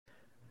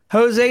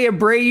Jose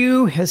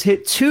Abreu has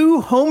hit 2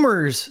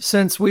 homers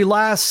since we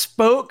last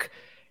spoke.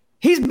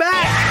 He's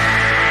back.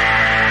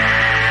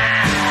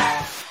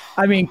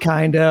 I mean,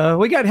 kind of.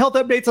 We got health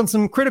updates on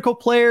some critical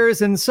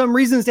players and some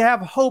reasons to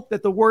have hope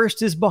that the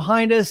worst is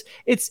behind us.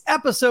 It's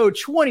episode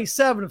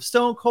 27 of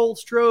Stone Cold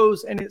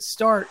Stros, and it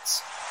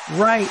starts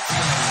right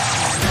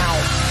now.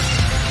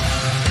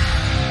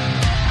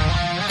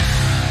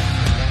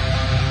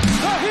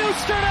 The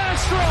Houston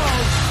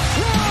Astros,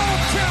 world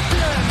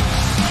champions!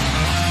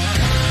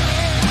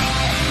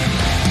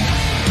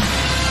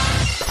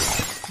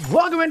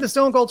 Welcome into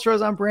Stone Cold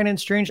Stros. I'm Brandon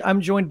Strange. I'm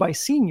joined by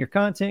senior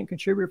content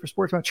contributor for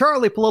SportsMap,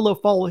 Charlie Palillo.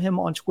 Follow him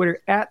on Twitter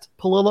at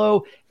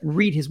Palillo and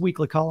read his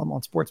weekly column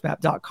on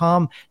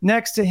sportsmap.com.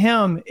 Next to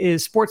him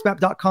is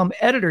sportsmap.com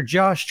editor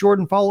Josh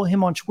Jordan. Follow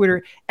him on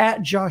Twitter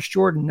at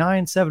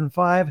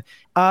JoshJordan975.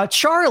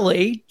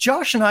 Charlie,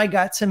 Josh and I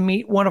got to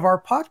meet one of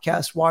our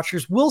podcast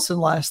watchers,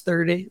 Wilson, last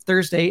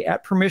Thursday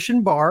at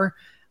Permission Bar.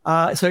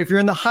 So if you're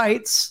in the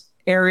Heights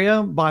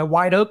area by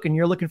White Oak and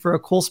you're looking for a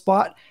cool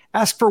spot,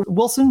 ask for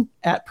Wilson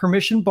at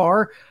Permission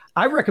Bar.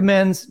 I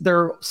recommend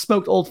their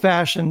smoked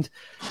old-fashioned.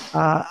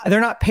 They're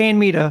not paying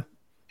me to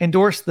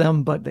endorse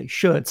them, but they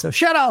should. So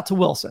shout out to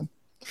Wilson.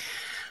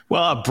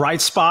 Well, a bright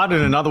spot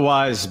in an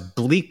otherwise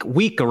bleak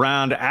week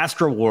around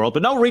Astro World,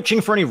 but no reaching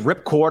for any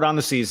ripcord on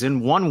the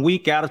season. 1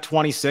 week out of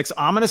 26.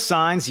 Ominous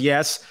signs,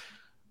 yes,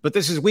 but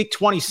this is week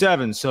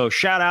 27. So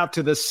shout out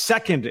to the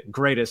second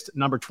greatest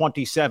number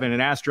 27 in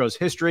Astros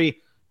history.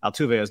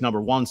 Altuve is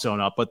number 1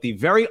 sewn up, but the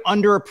very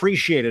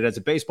underappreciated as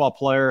a baseball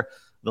player,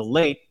 the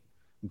late,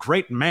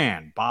 great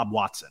man, Bob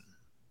Watson.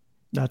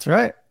 That's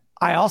right.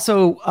 I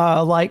also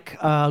like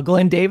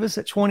Glenn Davis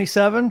at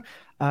 27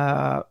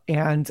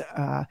 and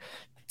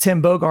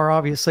Tim Bogar,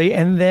 obviously,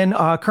 and then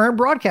current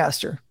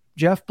broadcaster,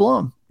 Jeff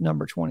Blum,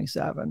 number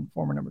 27,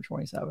 former number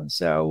 27.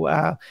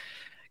 So,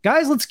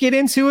 guys, let's get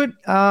into it.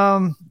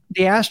 The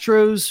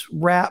Astros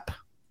wrap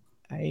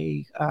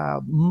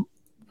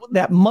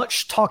that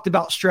much talked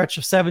about stretch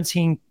of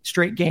 17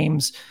 straight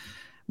games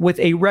with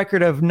a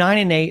record of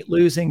 9-8,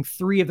 losing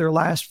 3 of their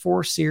last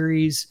 4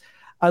 series.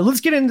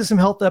 Let's get into some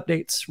health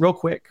updates real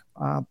quick.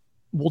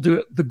 We'll do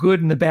it the good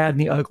and the bad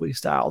and the ugly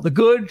style. The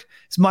good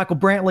is Michael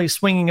Brantley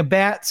swinging a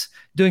bat,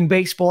 doing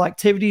baseball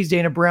activities.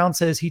 Dana Brown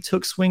says he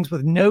took swings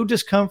with no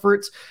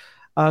discomforts.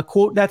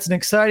 Quote, that's an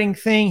exciting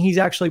thing. He's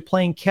actually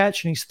playing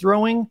catch and he's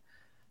throwing.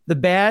 The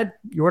bad,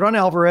 Yordan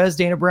Alvarez,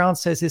 Dana Brown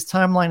says his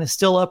timeline is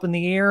still up in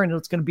the air and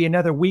it's going to be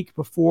another week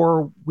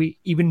before we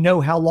even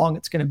know how long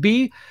it's going to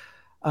be.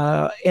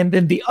 And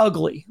then the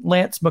ugly,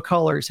 Lance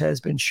McCullers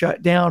has been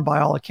shut down by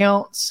all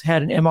accounts,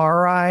 had an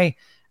MRI.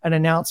 An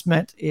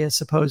announcement is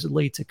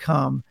supposedly to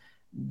come.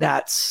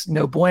 That's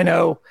no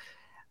bueno.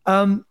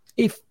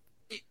 If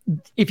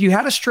you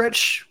had a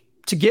stretch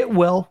to get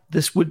well,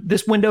 this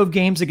window of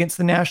games against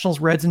the Nationals,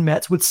 Reds, and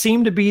Mets would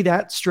seem to be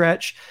that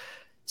stretch.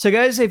 So,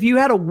 guys, if you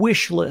had a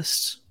wish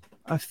list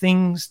of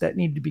things that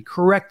need to be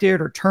corrected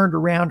or turned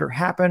around or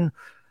happen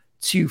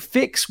to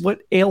fix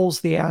what ails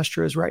the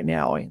Astros right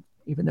now,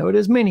 even though it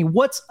is many,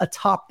 what's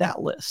atop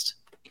that list?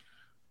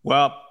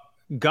 Well,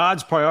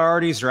 God's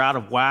priorities are out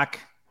of whack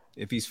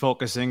if he's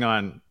focusing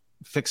on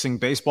fixing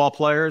baseball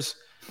players.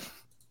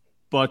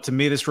 But to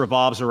me, this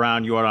revolves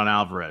around Yordan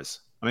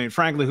Alvarez. I mean,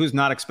 frankly, who's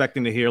not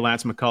expecting to hear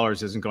Lance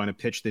McCullers isn't going to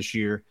pitch this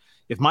year?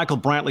 If Michael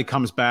Brantley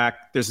comes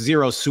back, there's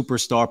zero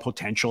superstar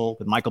potential.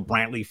 But Michael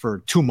Brantley for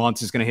 2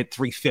 months is going to hit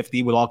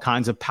 350 with all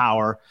kinds of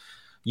power.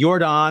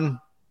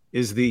 Yordan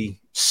is the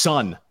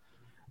sun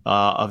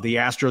of the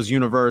Astros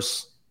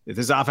universe. If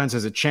this offense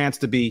has a chance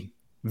to be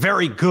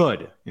very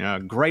good,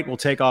 great will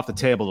take off the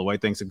table the way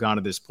things have gone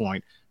to this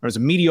point. There's a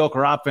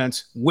mediocre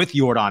offense with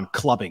Yordan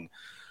clubbing.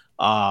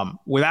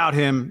 Without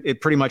him, it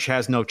pretty much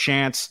has no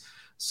chance.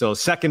 So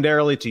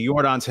secondarily to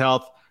Yordan's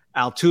health,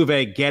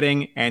 Altuve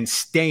getting and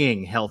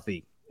staying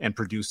healthy and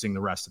producing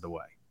the rest of the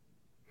way.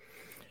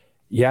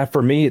 Yeah,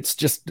 for me, it's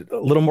just a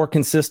little more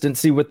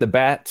consistency with the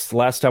bats.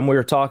 Last time we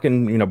were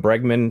talking,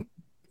 Bregman,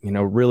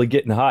 really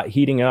getting hot,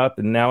 heating up.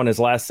 And now in his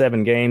last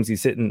 7 games,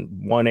 he's hitting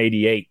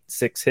 188,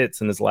 6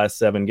 hits in his last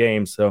 7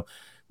 games. So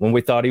when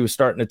we thought he was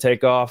starting to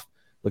take off,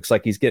 looks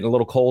like he's getting a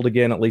little cold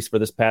again, at least for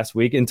this past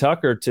week. And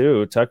Tucker,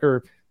 too.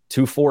 Tucker,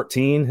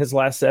 214 his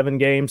last 7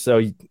 games. So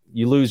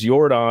you lose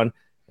Yordan.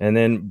 And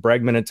then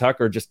Bregman and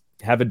Tucker just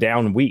have a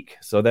down week.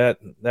 So that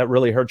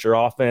really hurts your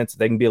offense.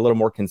 They can be a little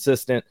more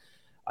consistent.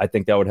 I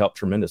think that would help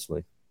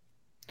tremendously.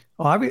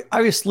 Well,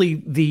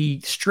 obviously, the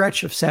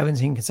stretch of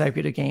 17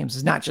 consecutive games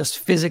is not just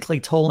physically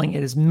tolling,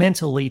 it is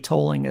mentally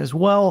tolling as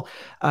well,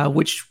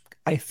 which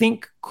I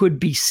think could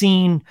be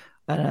seen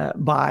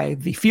by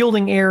the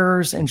fielding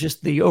errors and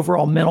just the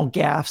overall mental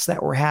gaffes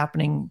that were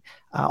happening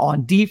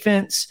on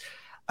defense.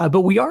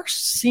 But we are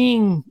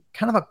seeing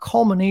kind of a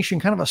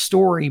culmination, kind of a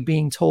story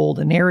being told,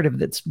 a narrative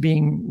that's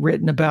being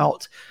written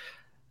about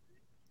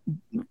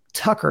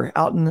Tucker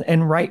out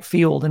in right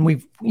field. And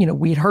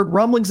we'd heard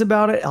rumblings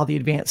about it, how the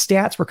advanced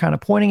stats were kind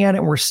of pointing at it.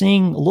 And we're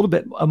seeing a little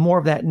bit more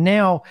of that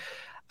now.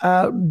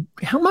 How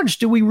much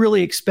do we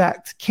really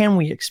expect, can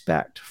we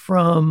expect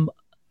from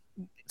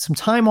some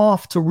time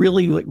off to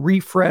really like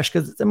refresh?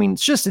 Because I mean,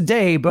 it's just a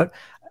day, but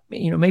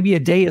maybe a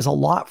day is a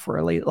lot for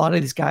a lot of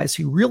these guys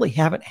who really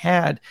haven't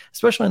had,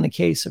 especially in the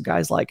case of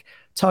guys like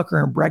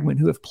Tucker and Bregman,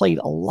 who have played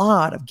a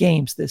lot of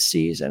games this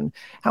season.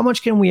 How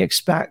much can we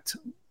expect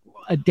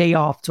a day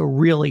off to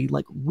really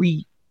like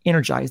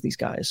re-energize these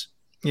guys?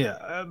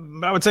 Yeah,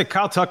 I would say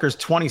Kyle Tucker's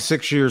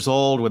 26 years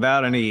old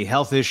without any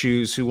health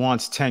issues who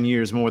wants 10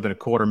 years more than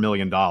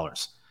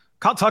 $250,000.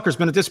 Kyle Tucker's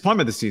been a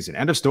disappointment this season.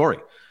 End of story.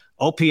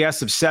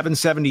 OPS of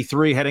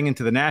 773 heading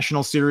into the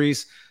National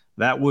Series.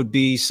 That would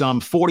be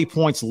some 40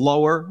 points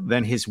lower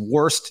than his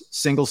worst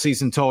single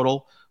season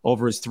total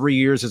over his 3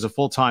 years as a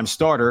full-time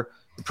starter.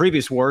 The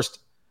previous worst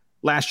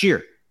last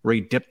year, where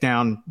he dipped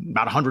down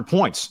about 100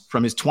 points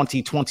from his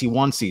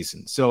 2021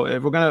 season. So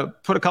if we're going to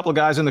put a couple of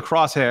guys in the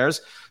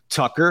crosshairs,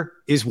 Tucker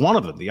is one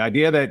of them. The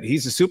idea that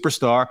he's a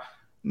superstar,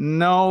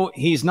 no,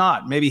 he's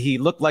not. Maybe he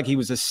looked like he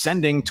was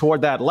ascending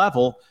toward that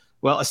level.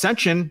 Well,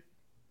 ascension,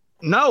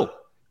 no.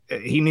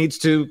 He needs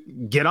to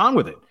get on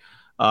with it.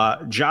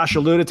 Josh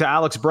alluded to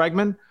Alex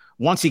Bregman.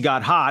 Once he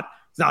got hot,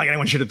 it's not like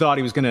anyone should have thought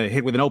he was going to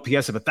hit with an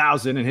OPS of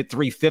 1,000 and hit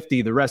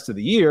 350 the rest of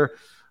the year.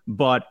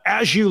 But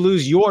as you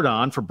lose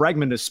Jordan, for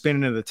Bregman to spin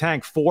into the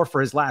tank, 4 for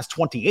his last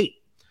 28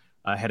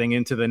 heading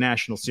into the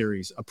National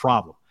Series, a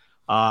problem.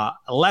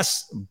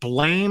 Less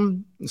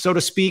blame, so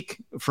to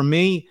speak, from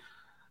me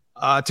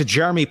to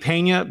Jeremy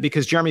Pena,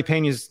 because Jeremy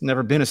Pena's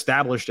never been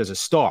established as a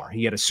star.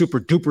 He had a super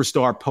duper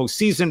star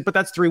postseason, but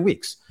that's 3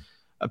 weeks.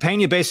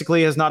 Pena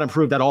basically has not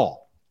improved at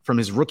all from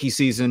his rookie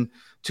season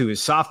to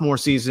his sophomore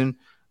season.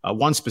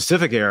 One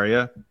specific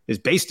area, his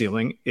base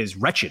stealing is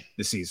wretched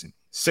this season.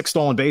 6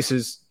 stolen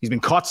bases. He's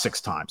been caught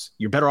 6 times.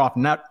 You're better off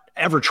not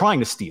ever trying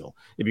to steal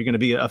if you're going to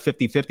be a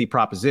 50-50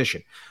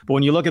 proposition. But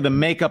when you look at the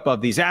makeup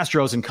of these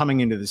Astros and coming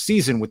into the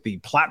season with the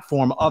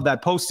platform of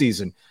that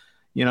postseason,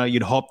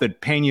 you'd hope that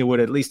Pena would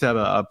at least have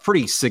a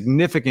pretty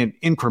significant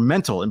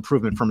incremental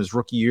improvement from his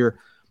rookie year.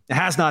 It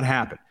has not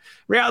happened.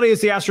 Reality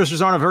is the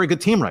Astros aren't a very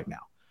good team right now.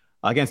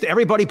 Against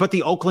everybody but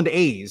the Oakland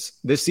A's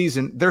this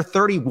season, they're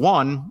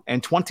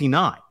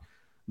 31-29.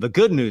 The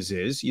good news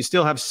is you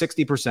still have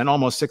 60%,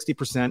 almost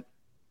 60%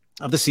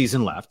 of the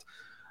season left.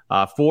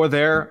 For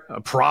their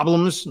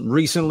problems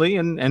recently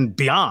and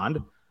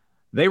beyond,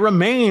 they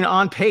remain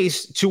on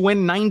pace to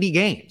win 90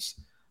 games.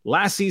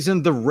 Last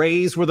season, the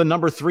Rays were the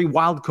number 3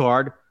 wild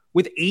card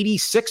with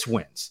 86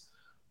 wins.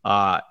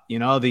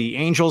 The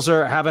Angels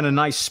are having a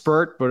nice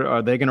spurt, but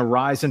are they going to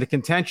rise into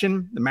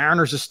contention? The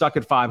Mariners are stuck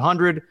at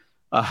 500.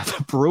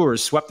 The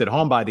Brewers swept at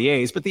home by the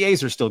A's, but the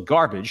A's are still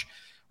garbage.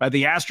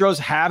 The Astros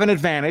have an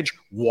advantage,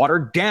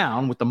 watered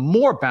down with the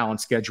more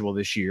balanced schedule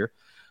this year.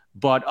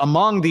 But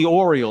among the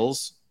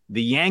Orioles,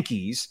 the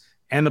Yankees,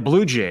 and the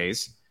Blue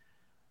Jays,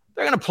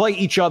 they're going to play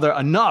each other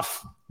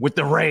enough with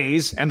the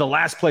Rays and the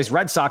last place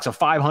Red Sox, a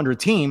 500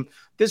 team.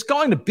 There's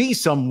going to be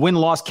some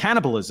win-loss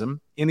cannibalism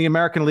in the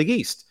American League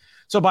East.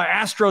 So by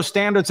Astro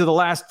standards of the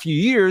last few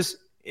years,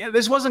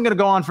 this wasn't going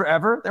to go on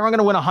forever. They weren't going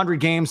to win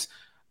 100 games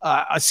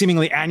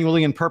seemingly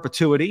annually in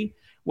perpetuity.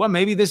 Well,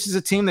 maybe this is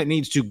a team that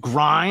needs to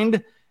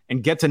grind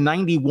and get to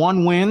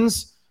 91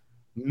 wins,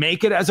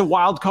 make it as a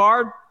wild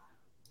card.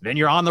 Then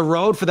you're on the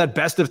road for that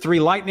best of 3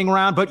 lightning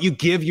round, but you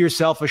give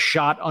yourself a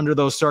shot under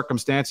those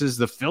circumstances.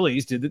 The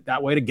Phillies did it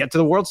that way to get to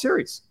the World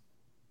Series.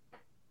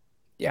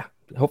 Yeah,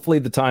 hopefully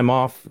the time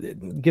off,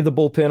 give the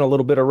bullpen a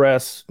little bit of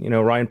rest.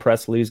 Ryan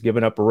Presley's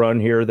given up a run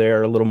here or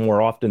there a little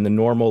more often than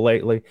normal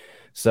lately.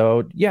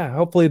 So, yeah,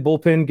 hopefully the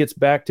bullpen gets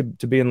back to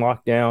being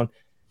locked down.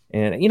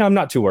 And, I'm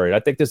not too worried. I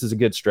think this is a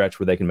good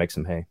stretch where they can make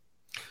some hay.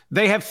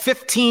 They have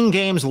 15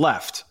 games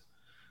left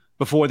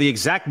before the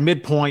exact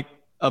midpoint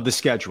of the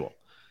schedule.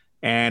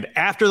 And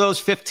after those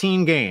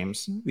 15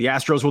 games, the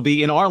Astros will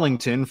be in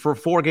Arlington for a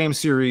 4-game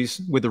series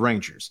with the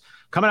Rangers.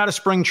 Coming out of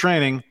spring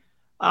training,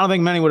 I don't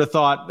think many would have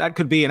thought that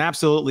could be an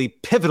absolutely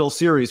pivotal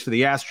series for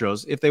the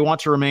Astros if they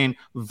want to remain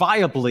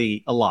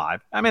viably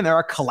alive. I mean, there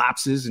are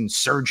collapses and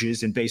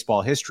surges in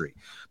baseball history.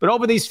 But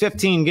over these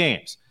 15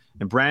 games,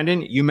 and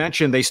Brandon, you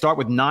mentioned they start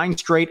with 9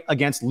 straight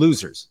against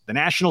losers. The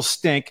Nationals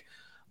stink.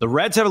 The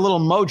Reds have a little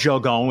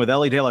mojo going with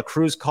Ellie De La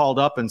Cruz called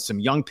up and some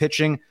young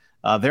pitching.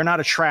 They're not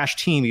a trash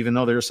team, even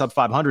though they're a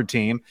sub-500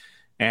 team.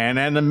 And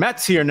then the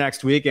Mets here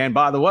next week. And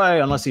by the way,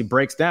 unless he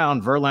breaks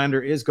down,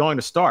 Verlander is going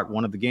to start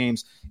one of the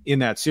games in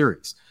that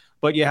series.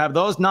 But you have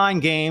those 9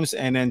 games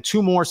and then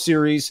 2 more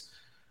series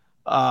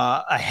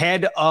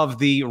ahead of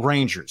the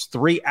Rangers.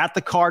 3 at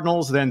the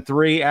Cardinals, then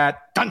 3 at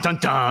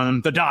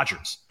the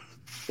Dodgers.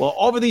 Well,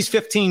 over these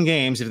 15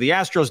 games, if the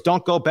Astros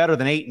don't go better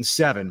than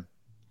 8-7,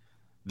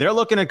 they're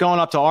looking at going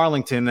up to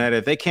Arlington that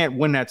if they can't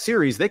win that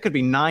series, they could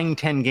be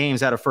 9-10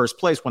 games out of first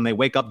place when they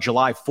wake up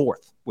July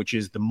 4th, which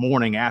is the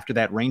morning after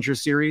that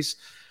Rangers series.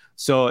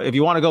 So if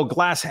you want to go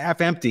glass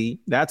half empty,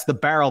 that's the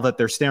barrel that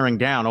they're staring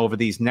down over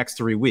these next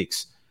 3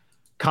 weeks.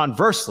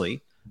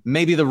 Conversely,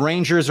 maybe the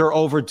Rangers are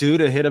overdue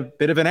to hit a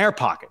bit of an air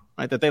pocket,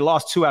 right? That they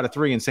lost 2 out of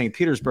 3 in St.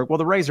 Petersburg. Well,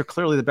 the Rays are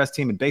clearly the best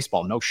team in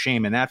baseball. No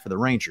shame in that for the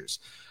Rangers.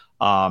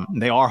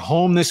 They are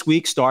home this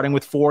week, starting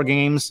with 4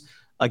 games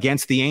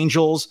against the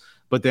Angels.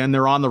 but then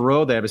they're on the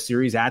road. They have a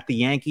series at the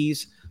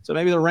Yankees. So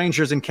maybe the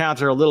Rangers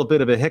encounter a little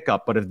bit of a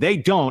hiccup. But if they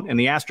don't, and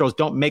the Astros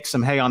don't make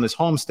some hay on this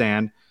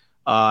homestand,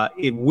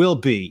 it will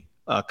be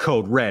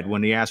code red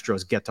when the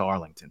Astros get to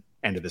Arlington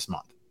end of this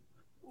month.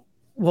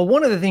 Well,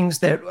 one of the things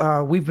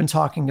that we've been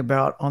talking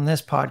about on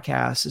this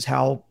podcast is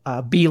how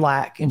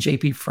Belak and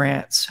JP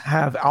France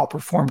have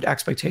outperformed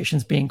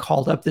expectations being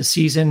called up this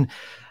season.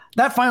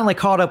 That finally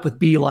caught up with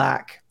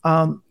Belak.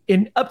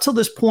 And up till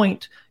this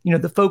point,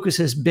 the focus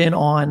has been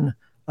on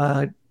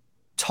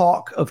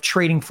talk of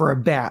trading for a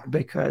bat,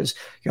 because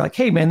you're like,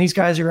 hey, man, these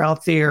guys are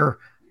out there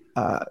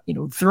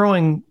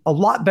throwing a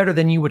lot better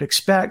than you would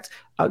expect.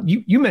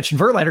 You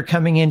mentioned Verlander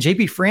coming in.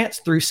 JP France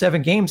through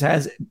 7 games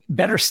has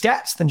better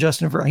stats than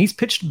Justin Verlander. He's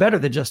pitched better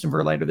than Justin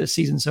Verlander this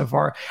season so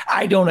far.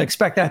 I don't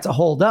expect that to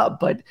hold up,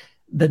 but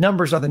the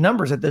numbers are the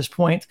numbers at this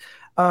point.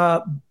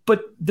 But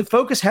the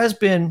focus has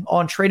been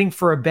on trading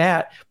for a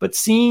bat, but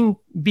seeing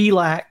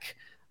Belak,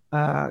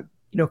 kind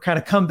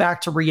of come back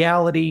to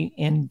reality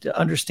and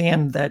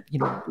understand that,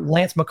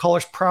 Lance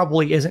McCullers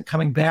probably isn't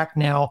coming back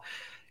now.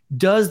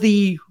 Does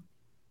the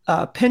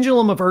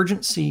pendulum of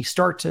urgency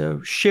start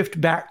to shift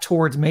back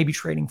towards maybe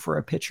trading for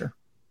a pitcher?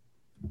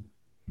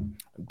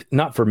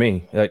 Not for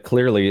me.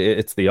 Clearly,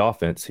 it's the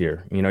offense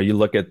here. You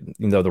look at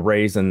the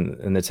Rays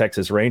and the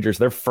Texas Rangers;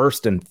 they're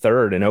first and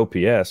third in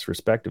OPS,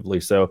 respectively.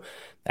 So,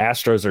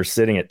 Astros are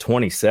sitting at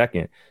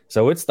 22nd.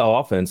 So it's the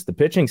offense. The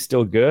pitching's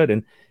still good,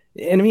 and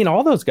I mean,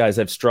 all those guys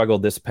have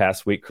struggled this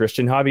past week.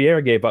 Christian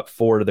Javier gave up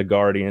 4 to the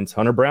Guardians.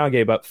 Hunter Brown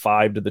gave up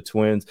 5 to the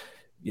Twins.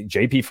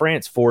 JP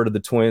France 4 to the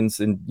Twins,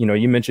 and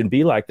you mentioned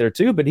Belak there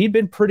too, but he'd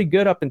been pretty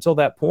good up until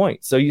that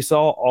point. So you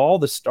saw all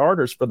the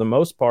starters for the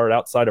most part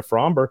outside of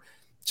Fromber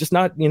just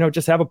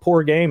have a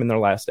poor game in their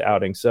last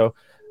outing. So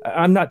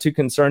I'm not too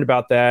concerned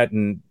about that.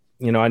 And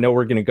I know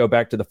we're going to go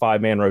back to the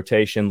 5-man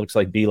rotation. Looks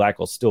like Belak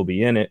will still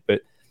be in it,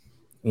 but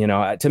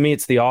to me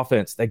it's the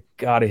offense. They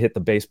got to hit the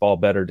baseball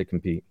better to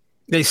compete.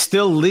 They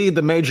still lead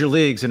the major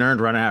leagues in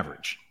earned run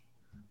average.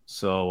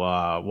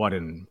 So what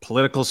in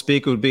political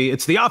speak would be,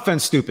 it's the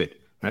offense stupid.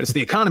 Right? It's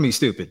the economy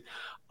stupid.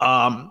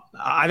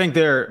 I think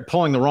they're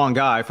pulling the wrong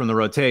guy from the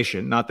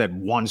rotation. Not that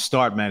one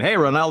start meant, hey,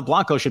 Ronaldo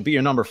Blanco should be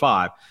your number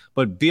 5.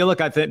 But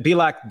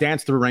Belak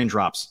danced through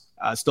raindrops.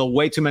 Still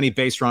way too many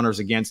base runners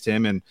against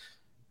him. And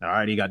all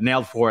right, he got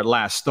nailed for it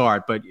last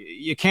start. But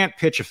you can't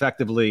pitch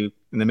effectively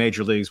in the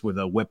major leagues with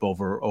a whip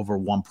over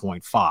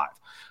 1.5.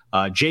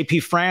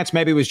 JP France,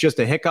 maybe it was just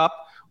a hiccup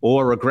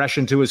or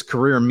regression to his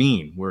career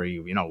mean where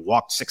he,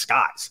 walked 6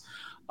 guys.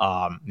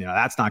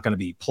 That's not going to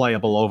be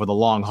playable over the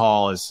long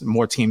haul as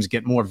more teams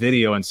get more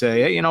video and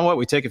say, hey, you know what?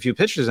 We take a few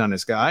pitches on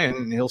this guy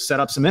and he'll set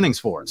up some innings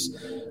for us.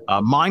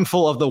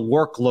 Mindful of the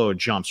workload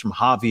jumps from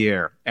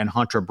Javier and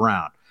Hunter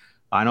Brown.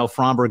 I know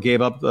Fromber gave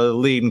up the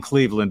lead in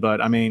Cleveland,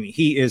 but I mean,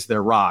 he is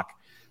their rock.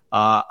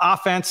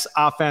 Offense.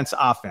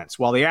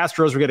 While the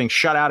Astros were getting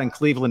shut out in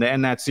Cleveland to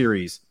end that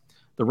series,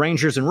 the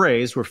Rangers and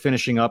Rays were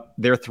finishing up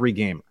their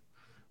 3-gamer.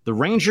 The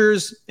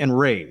Rangers and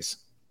Rays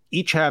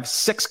each have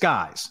 6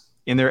 guys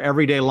in their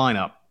everyday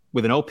lineup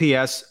with an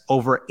OPS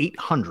over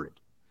 800.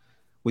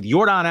 With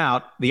Yordan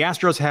out, the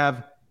Astros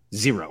have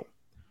 0.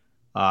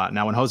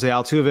 Now, when Jose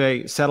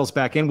Altuve settles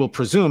back in, we'll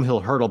presume he'll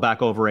hurdle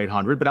back over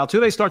 800, but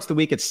Altuve starts the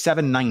week at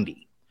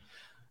 790.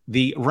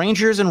 The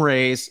Rangers and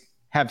Rays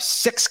have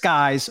 6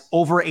 guys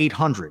over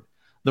 800.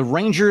 The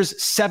Rangers'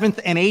 7th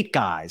and 8th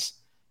guys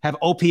have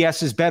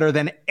OPSs better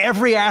than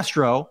every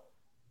Astro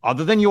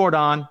other than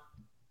Yordan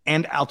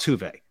and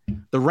Altuve.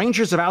 The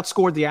Rangers have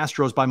outscored the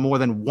Astros by more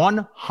than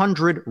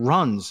 100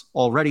 runs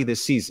already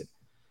this season.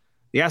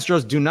 The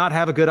Astros do not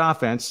have a good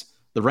offense.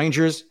 The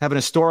Rangers have an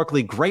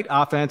historically great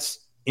offense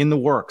in the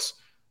works.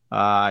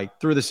 I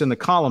threw this in the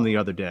column the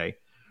other day.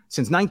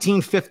 Since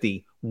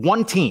 1950,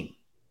 one team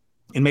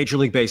in Major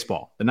League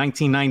Baseball, the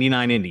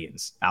 1999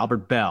 Indians,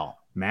 Albert Bell,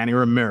 Manny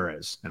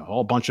Ramirez, and a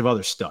whole bunch of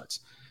other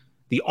studs.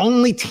 The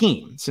only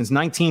team since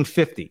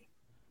 1950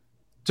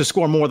 to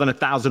score more than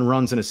 1,000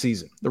 runs in a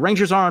season. The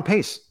Rangers are on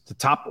pace to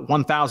top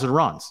 1,000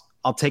 runs.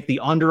 I'll take the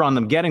under on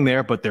them getting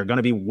there, but they're going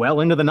to be well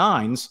into the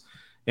 9s,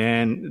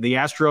 and the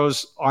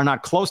Astros are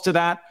not close to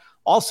that.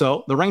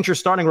 Also, the Rangers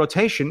starting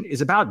rotation is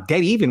about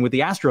dead even with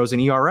the Astros in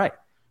ERA.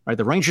 Right?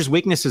 The Rangers'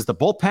 weakness is the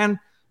bullpen,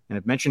 and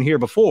I've mentioned here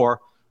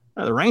before,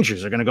 the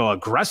Rangers are going to go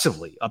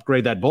aggressively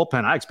upgrade that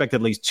bullpen. I expect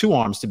at least 2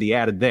 arms to be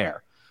added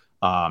there.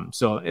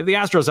 So if the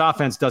Astros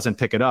offense doesn't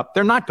pick it up,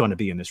 they're not going to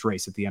be in this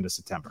race at the end of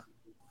September.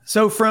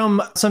 So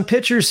from some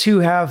pitchers who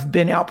have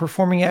been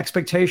outperforming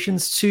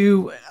expectations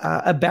to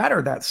a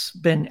batter that's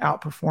been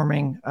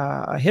outperforming,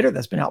 a hitter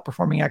that's been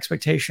outperforming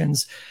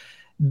expectations,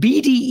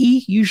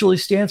 BDE usually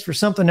stands for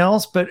something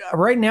else, but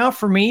right now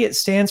for me, it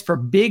stands for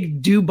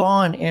Big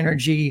Dubon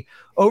energy.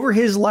 Over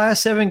his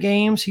last 7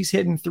 games, he's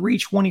hitting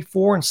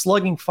 .324 and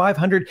slugging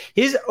 .500.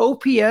 His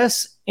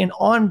OPS and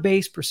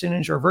on-base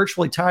percentage are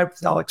virtually tied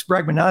with Alex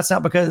Bregman. Now, that's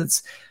not because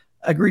it's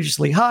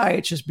egregiously high.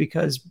 It's just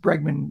because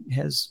Bregman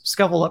has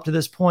scuffled up to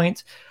this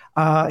point.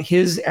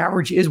 His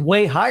average is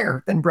way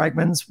higher than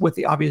Bregman's, with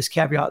the obvious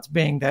caveats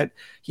being that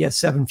he has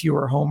 7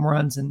 fewer home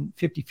runs and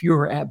 50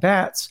 fewer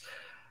at-bats.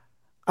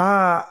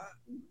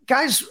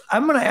 Guys,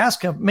 I'm going to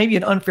ask maybe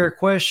an unfair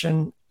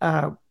question,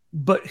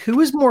 but who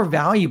is more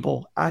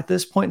valuable at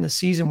this point in the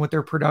season with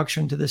their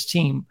production to this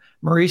team,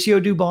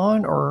 Mauricio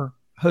Dubon or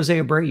Jose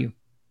Abreu?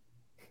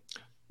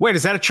 Wait,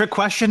 is that a trick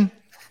question?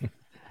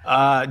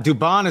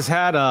 Dubon has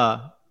had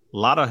a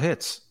lot of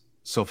hits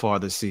so far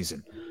this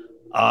season.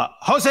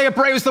 Jose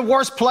Abreu is the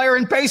worst player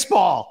in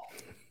baseball,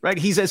 right?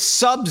 He's a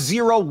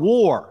sub-zero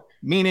WAR,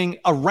 meaning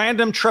a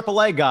random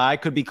AAA guy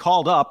could be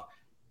called up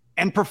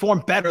and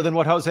perform better than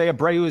what Jose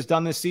Abreu has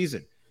done this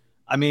season.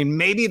 I mean,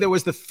 maybe there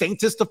was the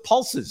faintest of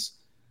pulses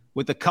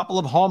with a couple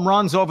of home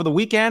runs over the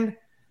weekend.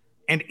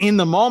 And in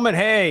the moment,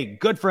 hey,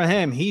 good for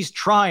him. He's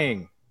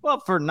trying. Well,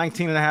 for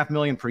 $19.5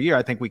 million per year,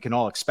 I think we can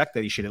all expect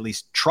that he should at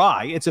least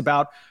try. It's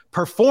about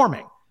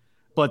performing.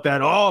 But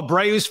that,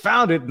 Abreu's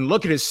found it, and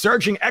look at his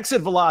surging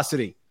exit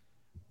velocity.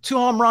 2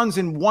 home runs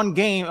in one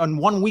game, on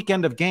one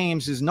weekend of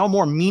games, is no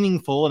more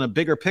meaningful in a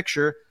bigger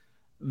picture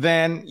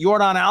than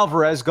Yordan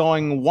Alvarez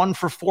going 1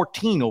 for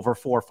 14 over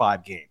 4 or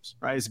 5 games,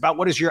 right? It's about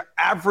what is your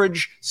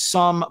average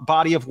sum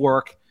body of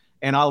work.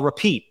 And I'll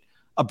repeat,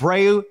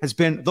 Abreu has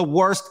been the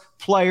worst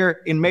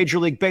player in Major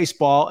League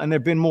Baseball, and there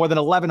have been more than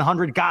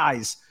 1,100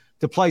 guys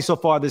to play so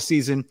far this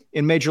season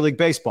in Major League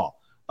Baseball.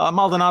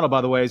 Maldonado,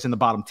 by the way, is in the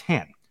bottom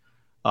 10.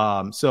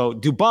 So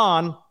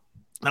Dubon,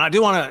 and I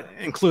do want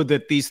to include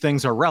that these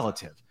things are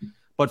relative,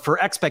 but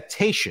for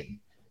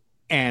expectation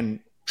and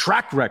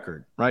track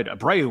record, right?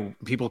 Abreu,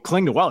 people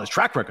cling to, his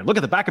track record. Look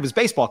at the back of his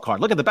baseball card.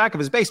 Look at the back of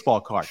his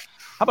baseball card.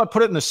 How about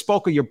put it in the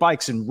spoke of your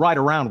bikes and ride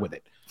around with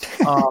it?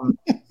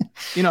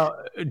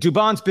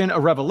 Dubon's been a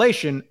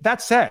revelation.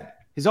 That said,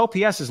 his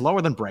OPS is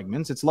lower than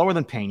Bregman's. It's lower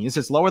than Pena's.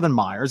 It's lower than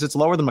Myers. It's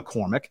lower than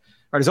McCormick.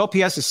 Right? His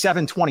OPS is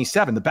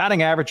 727. The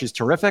batting average is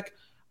terrific.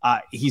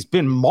 He's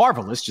been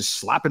marvelous, just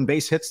slapping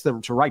base hits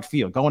to right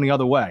field, going the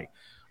other way.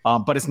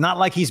 But it's not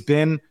like he's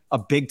been a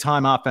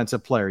big-time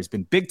offensive player. He's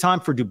been big-time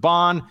for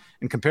Dubon,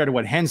 and compared to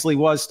what Hensley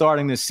was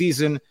starting this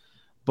season,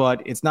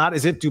 but it's not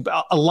as if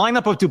a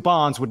lineup of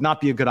Dubons would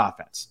not be a good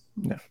offense.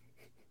 No.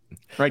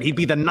 Right? He'd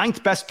be the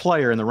 9th best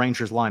player in the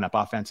Rangers lineup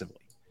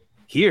offensively.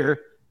 Here,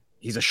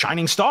 he's a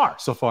shining star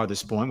so far at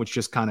this point, which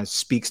just kind of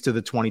speaks to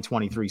the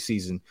 2023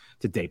 season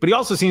to date. But he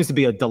also seems to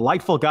be a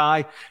delightful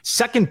guy.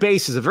 Second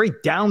base is a very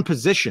down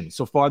position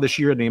so far this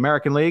year in the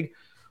American League.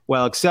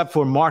 Well, except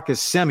for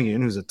Marcus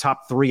Semien, who's a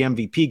top 3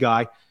 MVP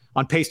guy,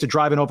 on pace to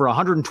drive in over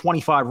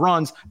 125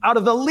 runs out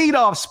of the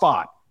leadoff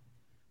spot.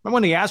 Remember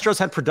when the Astros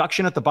had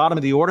production at the bottom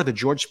of the order that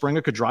George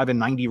Springer could drive in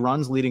 90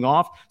 runs leading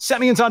off?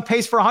 Semien's on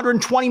pace for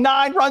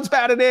 129 runs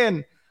batted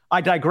in. I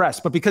digress.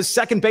 But because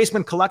second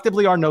basemen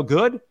collectively are no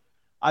good,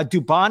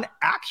 Dubon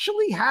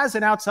actually has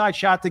an outside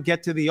shot to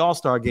get to the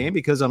All-Star game,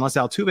 because unless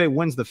Altuve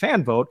wins the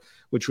fan vote,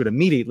 which would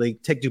immediately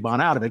take Dubon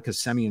out of it because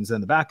Semien's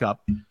then the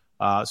backup.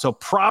 So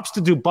props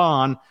to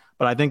Dubon,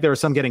 but I think there are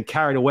some getting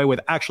carried away with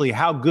actually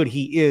how good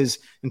he is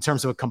in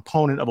terms of a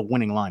component of a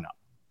winning lineup.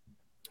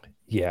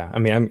 Yeah, I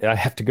mean, I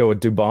have to go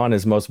with Dubon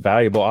as most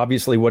valuable.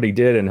 Obviously, what he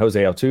did in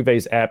Jose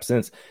Altuve's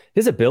absence,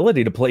 his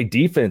ability to play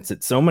defense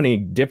at so many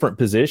different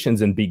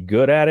positions and be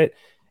good at it.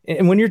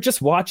 And when you're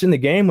just watching the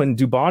game, when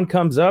Dubon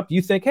comes up,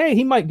 you think, hey,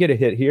 he might get a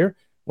hit here.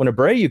 When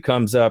Abreu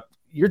comes up,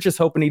 you're just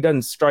hoping he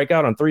doesn't strike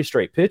out on 3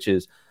 straight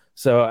pitches.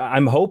 So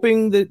I'm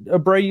hoping that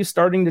Abreu's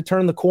starting to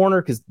turn the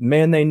corner, because,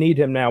 man, they need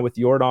him now with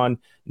Yordan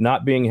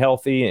not being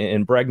healthy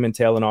and Bregman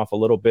tailing off a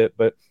little bit.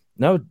 But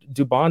no,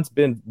 Dubon's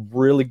been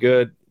really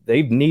good.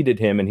 They've needed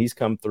him, and he's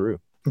come through.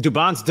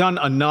 Dubon's done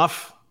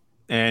enough,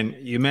 and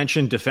you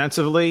mentioned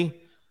defensively. I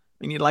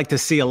mean, you'd like to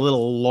see a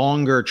little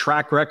longer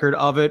track record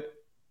of it,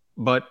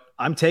 but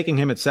I'm taking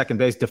him at second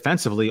base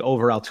defensively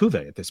over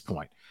Altuve at this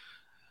point.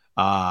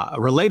 A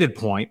related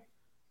point,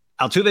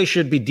 Altuve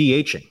should be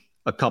DHing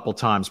a couple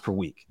times per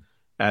week,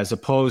 as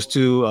opposed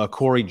to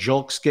Corey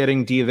Julks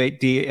getting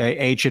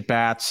DH at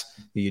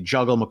bats. You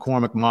juggle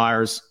McCormick,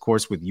 Myers. Of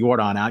course, with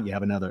Yordan out, you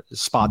have another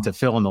spot to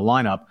fill in the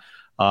lineup.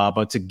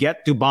 But to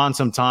get Dubon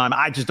some time,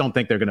 I just don't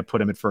think they're going to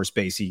put him at first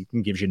base. He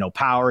gives you no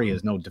power. He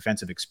has no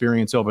defensive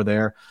experience over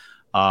there.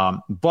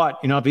 But,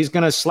 if he's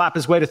going to slap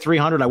his way to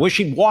 300, I wish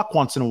he'd walk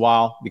once in a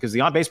while, because the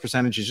on-base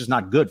percentage is just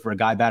not good for a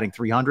guy batting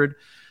 300.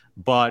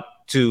 But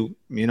to,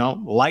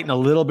 lighten a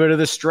little bit of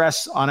the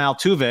stress on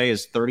Altuve,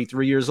 is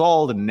 33 years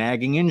old and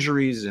nagging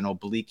injuries and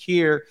oblique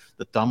here.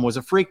 The thumb was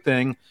a freak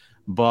thing.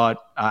 But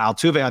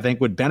Altuve, I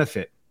think, would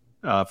benefit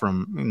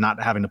from not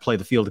having to play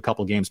the field a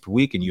couple games per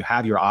week, and you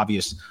have your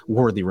obvious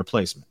worthy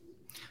replacement.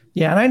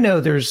 Yeah, and I know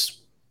there's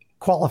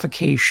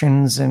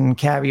qualifications and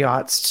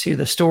caveats to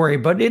the story,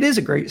 but it is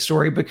a great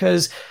story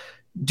because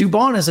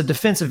Dubon is a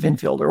defensive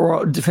infielder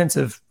or a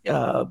defensive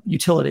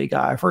utility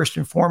guy, first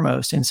and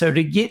foremost. And so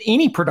to get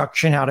any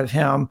production out of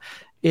him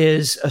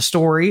is a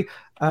story.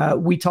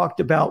 We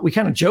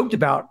kind of joked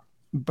about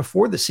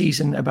before the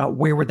season about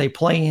where would they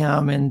play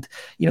him and,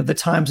 the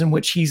times in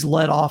which he's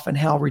led off and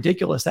how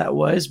ridiculous that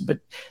was. But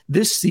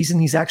this season,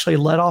 he's actually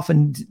led off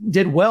and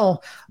did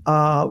well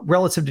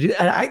relative to,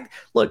 and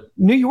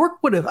New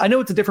York would have, I know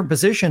it's a different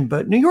position,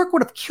 but New York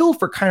would have killed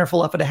for Kiner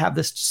Falefa to have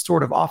this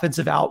sort of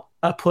offensive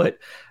output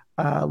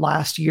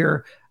last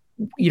year.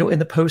 in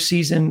the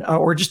postseason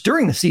or just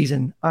during the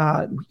season.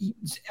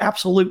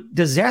 Absolute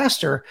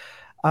disaster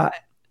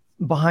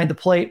behind the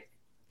plate.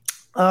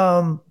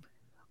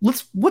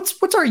 What's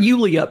our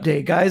Yuli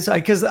update, guys?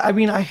 Because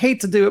I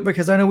hate to do it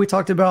because I know we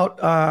talked about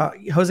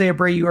Jose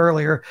Abreu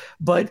earlier,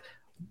 but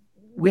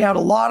we had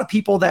a lot of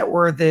people that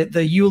were the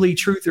Yuli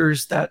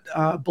truthers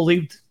that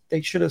believed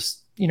they should have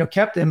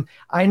kept him.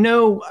 I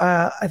know.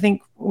 I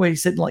think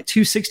he's sitting like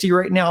 260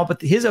 right now,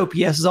 but his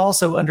OPS is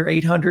also under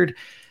 800.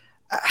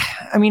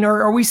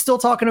 Are we still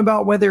talking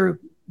about whether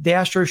the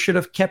Astros should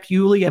have kept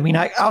Yuli?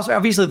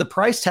 Obviously the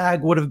price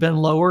tag would have been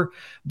lower,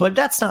 but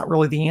that's not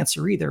really the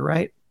answer either,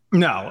 right?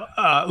 No.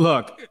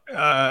 Look,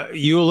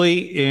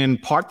 Yuli in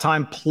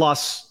part-time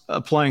plus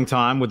playing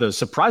time with a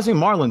surprising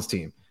Marlins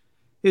team,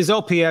 his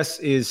OPS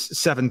is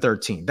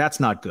 713. That's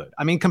not good.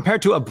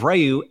 Compared to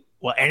Abreu,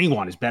 well,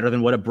 anyone is better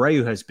than what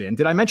Abreu has been.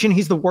 Did I mention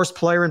he's the worst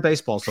player in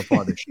baseball so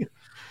far this year?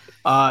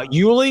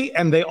 Yuli,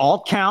 and they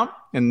all count,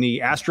 and the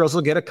Astros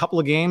will get a couple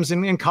of games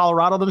in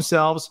Colorado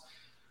themselves.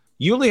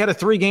 Yuli had a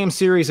 3-game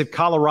series at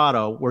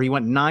Colorado where he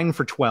went 9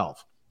 for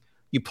 12.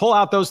 You pull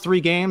out those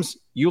 3 games,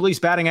 Yuli's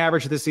batting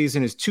average this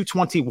season is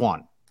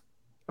 221.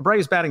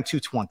 Abreu's batting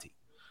 220.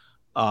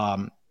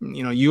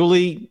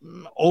 Yuli,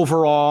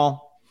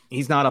 overall,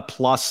 he's not a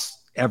plus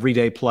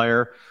everyday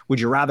player. Would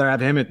you rather have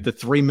him at the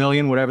 $3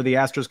 million, whatever the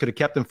Astros could have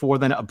kept him for,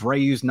 than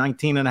Abreu's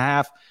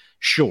 19.5?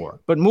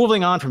 Sure. But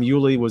moving on from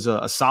Yuli was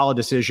a solid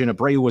decision.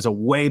 Abreu was a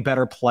way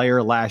better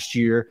player last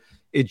year.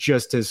 It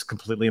just has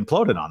completely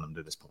imploded on them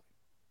to this point.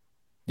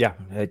 Yeah.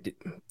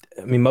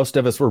 Most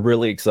of us were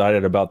really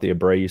excited about the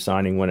Abreu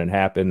signing when it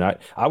happened.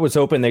 I was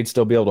hoping they'd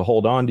still be able to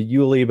hold on to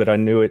Yuli, but I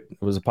knew it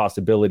was a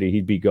possibility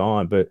he'd be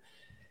gone. But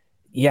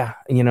yeah,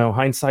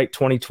 hindsight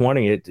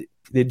 2020,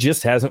 it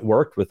just hasn't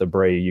worked with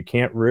Abreu. You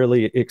can't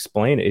really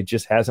explain it. It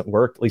just hasn't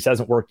worked. At least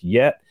hasn't worked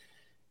yet.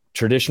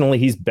 Traditionally,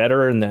 he's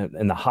better in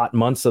the hot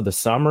months of the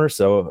summer.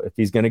 So if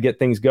he's going to get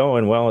things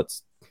going, well,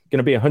 it's going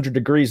to be 100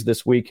 degrees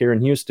this week here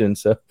in Houston.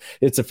 So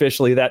it's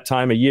officially that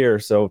time of year.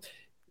 So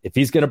if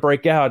he's going to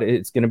break out,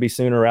 it's going to be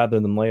sooner rather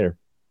than later.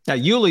 Now,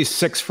 Yuli's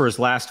 6 for his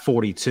last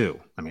 42.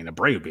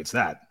 Abreu beats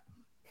that.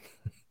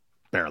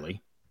 Barely.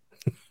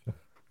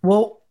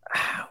 Well,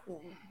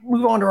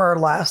 move on to our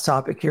last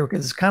topic here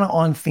because it's kind of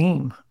on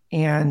theme.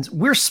 And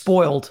we're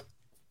spoiled.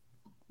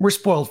 We're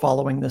spoiled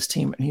following this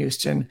team in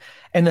Houston.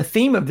 And the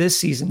theme of this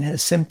season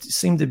has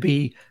seemed to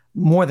be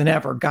more than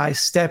ever,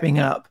 guys stepping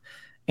up.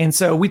 And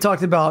so we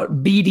talked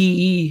about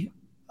BDE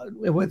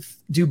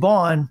with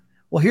Dubon.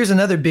 Well, here's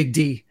another big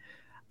D.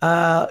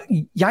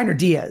 Yainer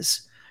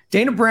Diaz.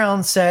 Dana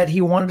Brown said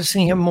he wanted to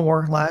see him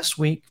more last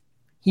week.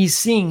 He's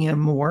seeing him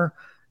more,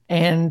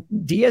 and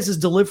Diaz is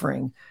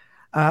delivering.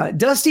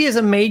 Dusty is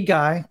a made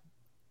guy,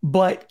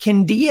 but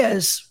can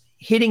Diaz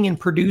hitting and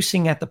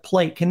producing at the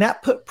plate, can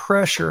that put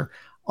pressure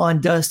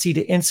on Dusty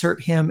to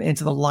insert him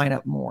into the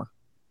lineup more?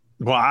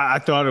 Well, I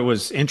thought it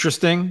was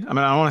interesting. I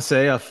don't want to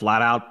say a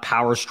flat-out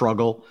power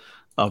struggle,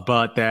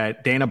 but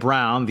that Dana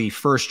Brown, the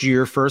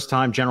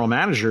first-time general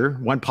manager,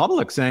 went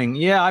public saying,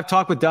 yeah, I've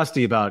talked with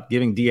Dusty about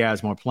giving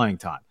Diaz more playing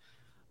time.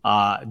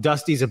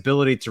 Dusty's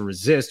ability to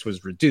resist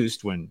was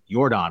reduced when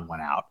Yordan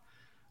went out,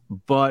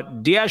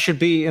 but Diaz should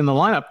be in the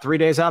lineup 3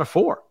 days out of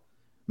 4.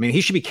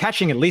 He should be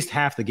catching at least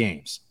half the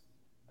games.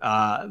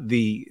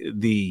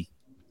 The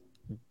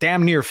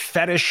damn near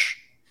fetish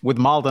with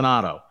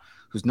Maldonado,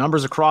 whose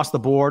numbers across the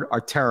board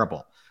are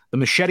terrible. The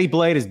machete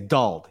blade is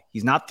dulled.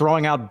 He's not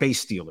throwing out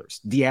base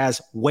stealers.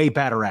 Diaz, way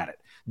better at it.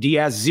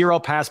 Diaz, 0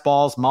 pass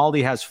balls.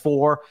 Maldi has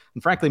 4.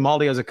 And frankly,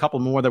 Maldi has a couple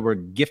more that were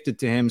gifted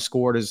to him,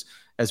 scored as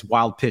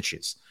wild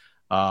pitches.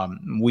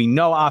 We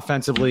know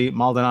offensively,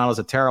 Maldonado's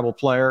a terrible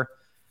player.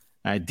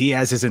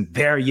 Diaz isn't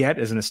there yet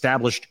as an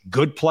established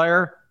good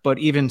player, but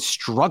even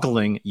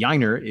struggling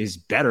Yainer is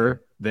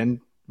better than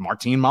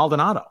Martin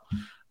Maldonado.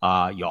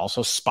 You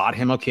also spot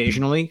him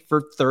occasionally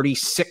for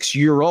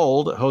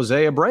 36-year-old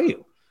Jose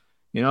Abreu.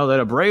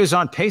 That Abreu is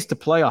on pace to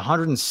play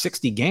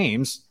 160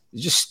 games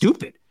is just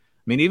stupid.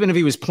 Even if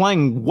he was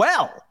playing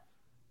well,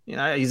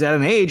 he's at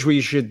an age where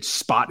you should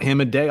spot him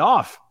a day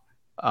off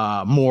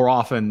more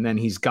often than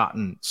he's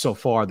gotten so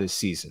far this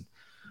season.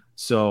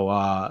 So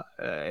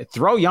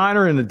throw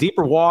Yainer in the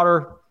deeper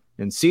water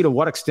and see to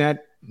what extent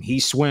he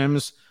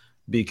swims,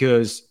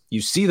 because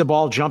you see the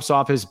ball jumps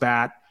off his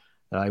bat.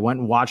 I went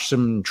and watched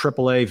some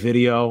AAA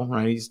video.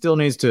 Right? He still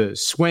needs to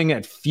swing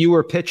at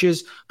fewer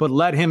pitches, but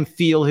let him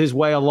feel his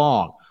way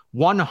along.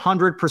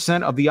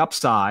 100% of the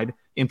upside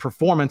in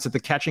performance at the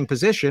catching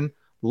position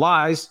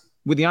lies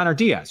with Yainer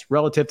Diaz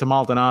relative to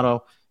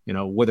Maldonado,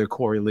 with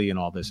Corey Lee and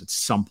all this at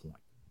some point.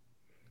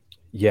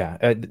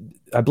 Yeah,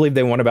 I believe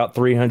they won about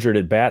 300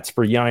 at-bats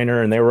for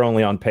Yainer, and they were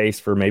only on pace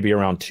for maybe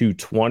around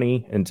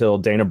 220 until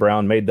Dana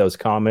Brown made those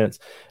comments.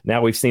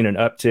 Now we've seen an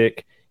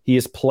uptick. He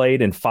has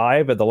played in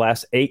 5 of the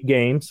last 8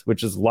 games,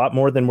 which is a lot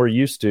more than we're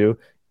used to.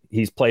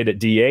 He's played at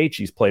DH.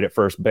 He's played at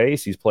first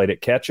base. He's played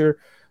at catcher.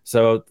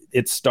 So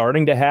it's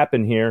starting to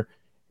happen here.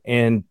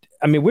 And,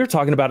 we were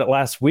talking about it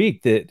last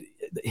week that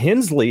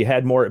Hensley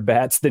had more at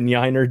bats than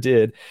Yiner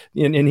did,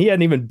 and he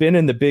hadn't even been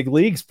in the big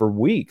leagues for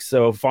weeks.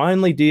 So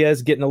finally,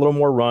 Diaz getting a little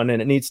more run,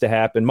 and it needs to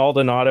happen.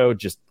 Maldonado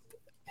just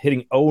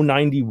hitting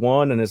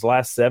 091 in his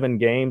last 7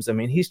 games. I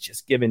mean, he's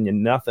just giving you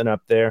nothing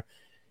up there.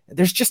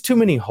 There's just too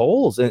many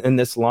holes in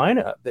this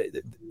lineup.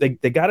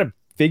 They got to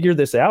figure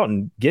this out,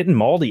 and getting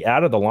Maldi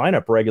out of the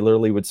lineup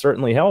regularly would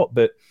certainly help.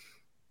 But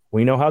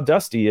we know how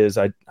Dusty is.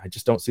 I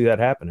just don't see that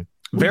happening.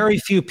 Very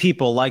few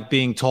people like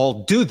being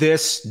told, do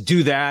this,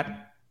 do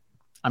that.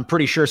 I'm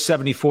pretty sure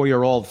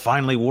 74-year-old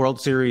finally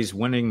World Series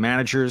winning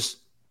managers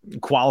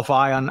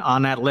qualify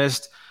on that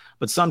list.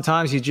 But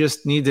sometimes you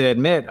just need to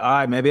admit, all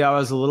right, maybe I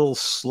was a little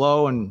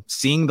slow in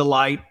seeing the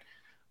light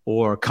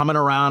or coming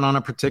around on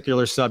a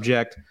particular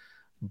subject.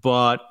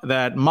 But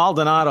that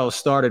Maldonado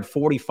started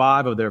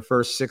 45 of their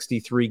first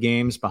 63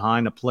 games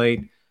behind the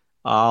plate.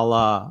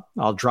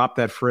 I'll drop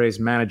that phrase,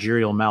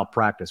 managerial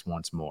malpractice,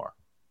 once more.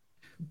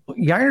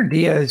 Yiner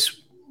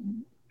Diaz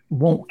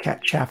won't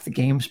catch half the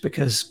games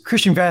because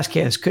Christian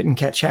Vasquez couldn't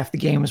catch half the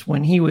games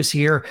when he was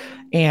here.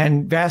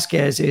 And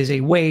Vasquez is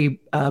a way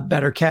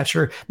better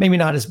catcher, maybe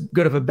not as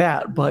good of a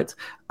bat, but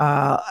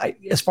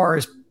as far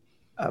as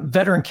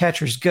veteran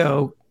catchers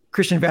go,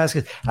 Christian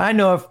Vasquez, I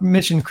know I've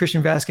mentioned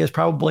Christian Vasquez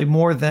probably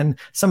more than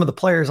some of the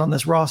players on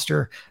this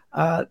roster,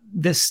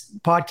 this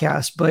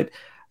podcast, but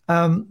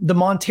the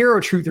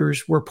Montero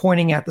truthers were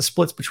pointing at the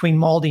splits between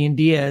Maldi and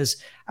Diaz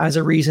as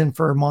a reason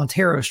for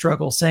Montero's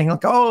struggle, saying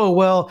like, oh,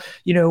 well,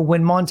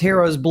 when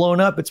Montero is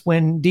blown up, it's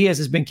when Diaz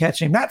has been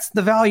catching him. That's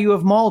the value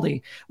of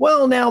Maldi.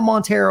 Well, now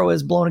Montero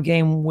has blown a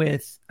game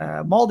with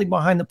Maldi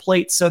behind the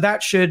plate, so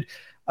that should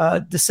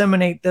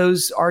disseminate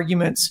those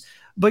arguments.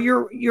 But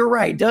you're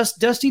right.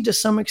 Dusty, to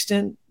some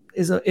extent,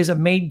 is a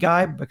made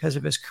guy because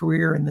of his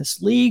career in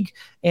this league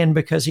and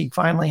because he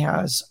finally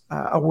has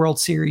a World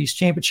Series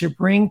championship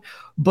ring.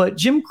 But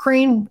Jim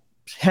Crane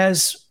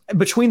has,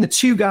 between the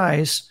two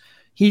guys,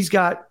 he's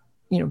got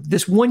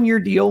this 1-year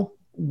deal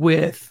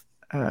with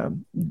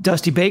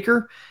Dusty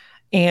Baker,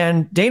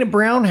 and Dana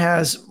Brown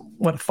has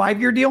a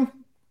 5-year deal.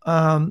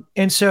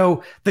 And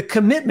so the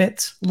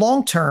commitment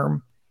long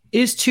term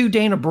is to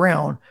Dana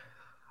Brown.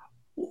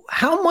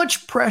 How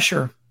much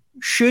pressure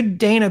should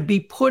Dana be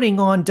putting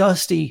on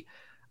Dusty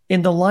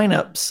in the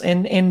lineups?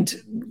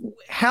 And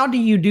how do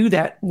you do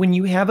that when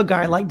you have a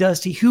guy like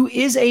Dusty who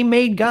is a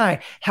made guy?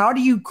 How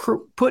do you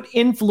put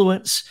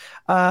influence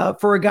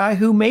for a guy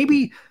who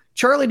maybe,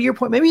 Charlie, to your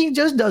point, maybe he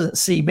just doesn't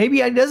see,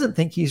 maybe he doesn't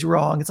think he's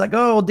wrong. It's like,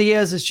 oh,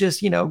 Diaz is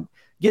just,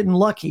 getting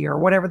lucky or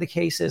whatever the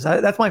case is.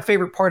 That's my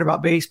favorite part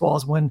about baseball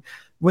is when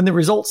the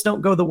results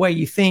don't go the way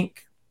you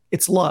think,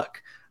 it's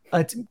luck.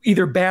 It's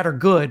either bad or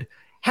good.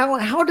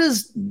 How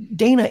does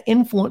Dana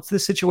influence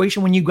this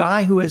situation when you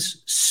guy who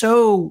is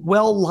so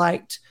well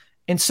liked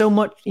and so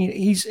much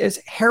he's as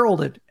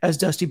heralded as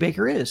Dusty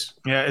Baker is?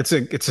 Yeah, it's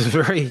a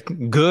very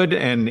good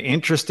and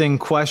interesting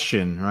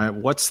question, right?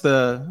 What's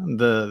the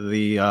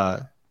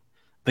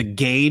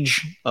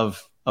gauge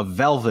of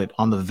velvet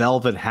on the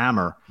velvet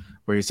hammer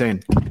where you're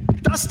saying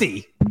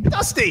Dusty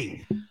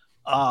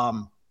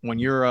when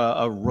you're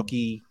a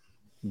rookie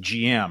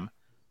GM?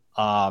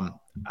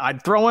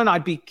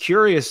 I'd be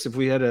curious if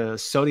we had a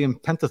sodium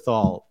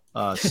pentothal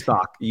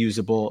stock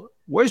usable.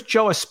 Where's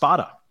Joe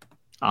Espada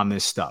on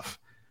this stuff?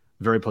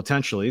 Very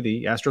potentially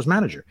the Astros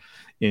manager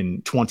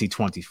in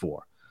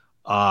 2024.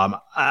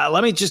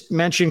 Let me just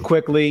mention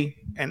quickly,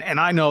 and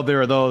I know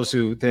there are those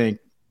who think,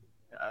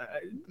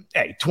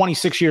 hey,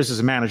 26 years as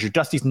a manager,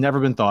 Dusty's never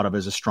been thought of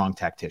as a strong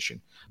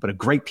tactician, but a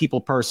great people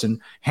person,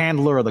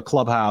 handler of the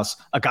clubhouse,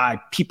 a guy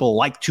people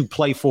like to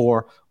play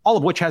for, all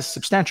of which has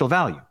substantial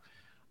value.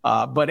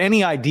 But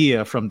any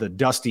idea from the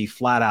Dusty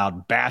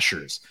flat-out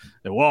bashers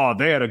that, well,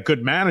 they had a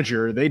good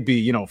manager, they'd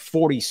be,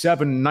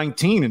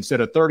 47-19 instead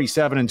of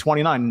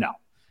 37-29. No.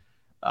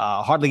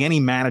 Hardly any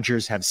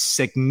managers have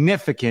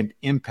significant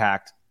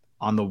impact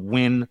on the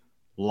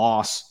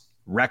win-loss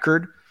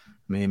record.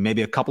 I mean,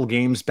 maybe a couple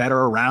games better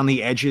around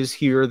the edges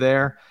here or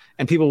there.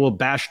 And people will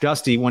bash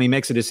Dusty when he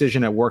makes a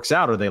decision that works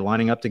out. Are they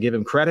lining up to give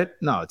him credit?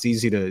 No, it's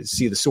easy to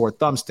see the sore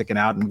thumb sticking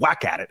out and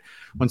whack at it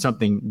when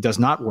something does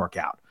not work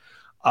out.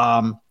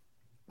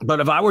 But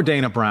if I were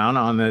Dana Brown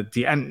on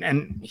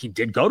and he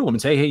did go to him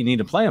and say, hey, you need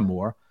to play him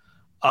more.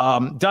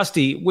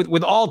 Dusty,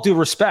 with all due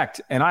respect,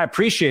 and I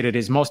appreciated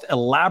his most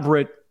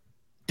elaborate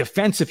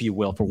defense, if you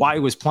will, for why he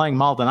was playing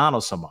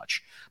Maldonado so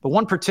much. But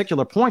one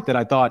particular point that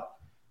I thought,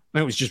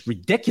 it was just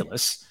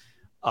ridiculous.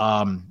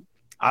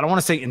 I don't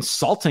want to say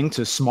insulting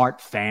to smart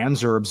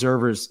fans or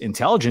observers'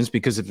 intelligence,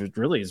 because if it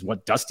really is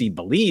what Dusty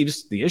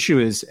believes, the issue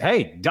is,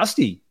 hey,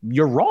 Dusty,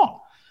 you're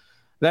wrong.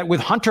 That with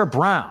Hunter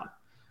Brown,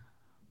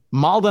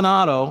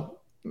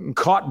 Maldonado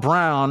caught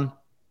Brown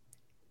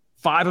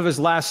 5 of his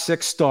last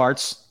 6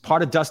 starts.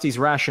 Part of Dusty's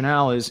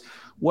rationale is,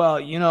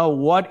 well,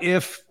 what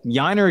if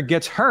Yiner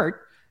gets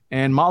hurt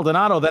and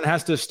Maldonado then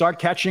has to start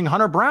catching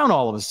Hunter Brown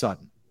all of a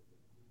sudden?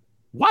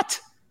 What?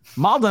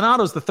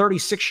 Maldonado's the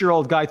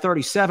 36-year-old guy,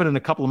 37 in a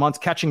couple of months,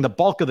 catching the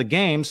bulk of the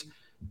games.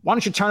 why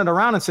don't you turn it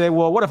around and say,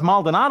 well, what if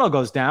Maldonado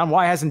goes down?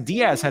 Why hasn't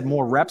Diaz had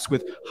more reps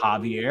with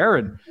Javier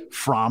and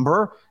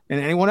Fromber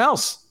and anyone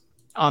else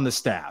on the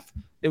staff?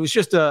 It was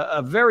just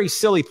a very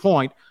silly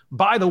point.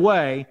 By the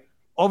way,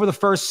 over the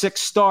first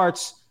 6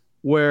 starts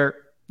where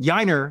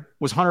Yiner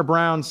was Hunter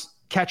Brown's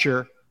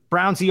catcher,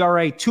 Brown's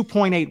ERA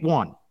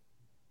 2.81.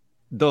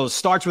 Those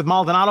starts with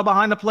Maldonado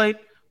behind the plate,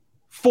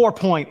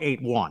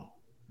 4.81.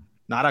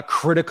 Not a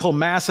critical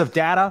mass of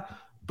data,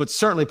 but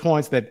certainly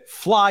points that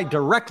fly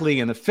directly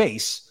in the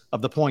face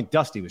of the point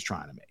Dusty was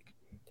trying to make.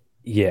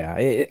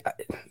 Yeah,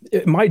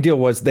 my deal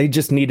was they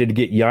just needed to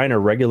get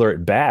Yiner regular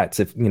at bats.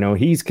 If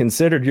he's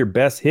considered your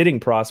best hitting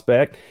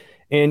prospect,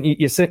 and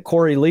you sent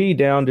Corey Lee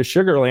down to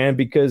Sugarland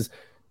because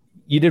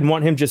you didn't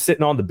want him just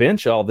sitting on the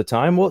bench all the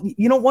time. Well,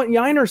 you don't want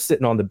Yiner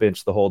sitting on the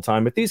bench the whole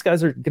time. If these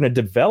guys are going to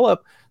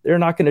develop, they're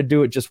not going to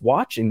do it just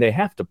watching. They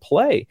have to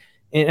play.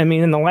 And I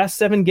mean, in the last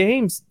 7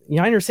 games,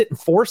 Yiner's hitting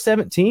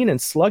 .417 and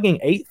slugging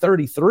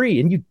 .833,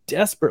 and you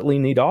desperately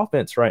need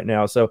offense right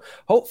now. So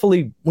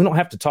hopefully we don't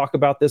have to talk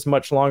about this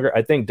much longer.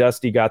 I think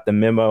Dusty got the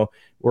memo.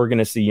 We're going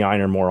to see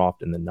Yiner more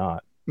often than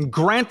not.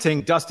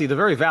 Granting Dusty the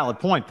very valid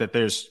point that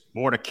there's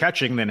more to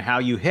catching than how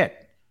you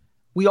hit.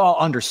 We all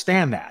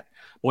understand that.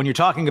 When you're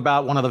talking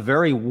about one of the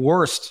very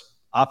worst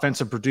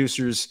offensive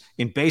producers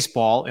in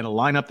baseball in a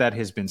lineup that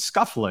has been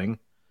scuffling,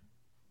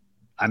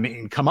 I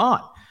mean, come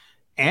on.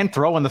 And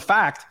throw in the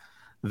fact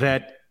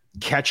that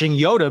catching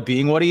Yoda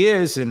being what he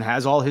is and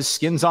has all his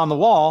skins on the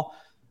wall,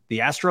 the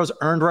Astros'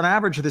 earned run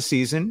average of the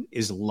season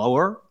is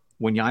lower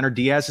when Yiner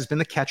Diaz has been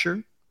the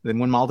catcher than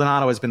when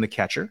Maldonado has been the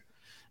catcher.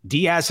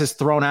 Diaz has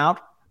thrown out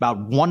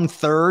about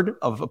 1/3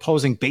 of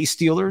opposing base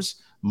stealers.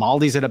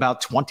 Maldi's at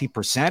about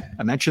 20%.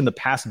 I mentioned the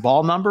passed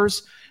ball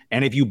numbers.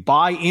 And if you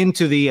buy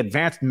into the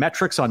advanced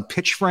metrics on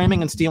pitch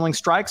framing and stealing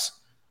strikes,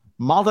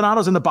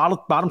 Maldonado's in the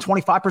bottom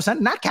 25%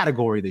 in that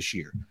category this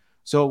year.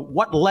 So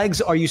what legs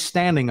are you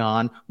standing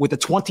on with the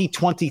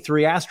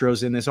 2023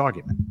 Astros in this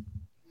argument?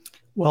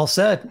 Well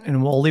said,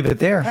 and we'll leave it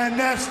there. And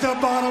that's the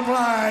bottom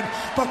line,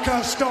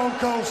 because Stone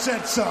Cold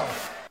said so.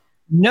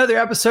 Another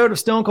episode of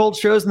Stone Cold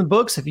Shows in the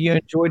books. If you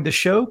enjoyed the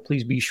show,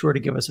 please be sure to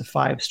give us a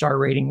 5-star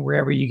rating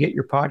wherever you get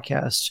your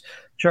podcasts.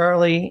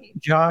 Charlie,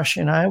 Josh,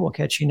 and I will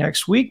catch you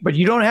next week, but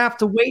you don't have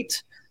to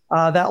wait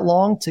that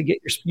long to get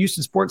your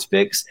Houston Sports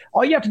Fix.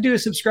 All you have to do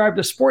is subscribe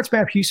to Sports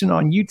Map Houston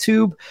on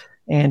YouTube.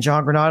 And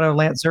John Granado,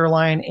 Lance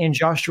Zerline, and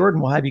Josh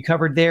Jordan will have you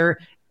covered there.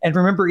 And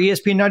remember,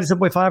 ESPN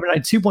 97.5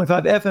 and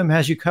 92.5 FM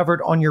has you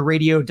covered on your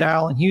radio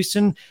dial in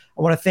Houston.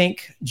 I want to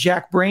thank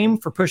Jack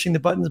Brame for pushing the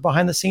buttons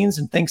behind the scenes,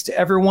 and thanks to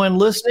everyone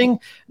listening.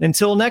 And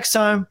until next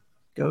time,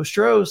 go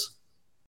Stros.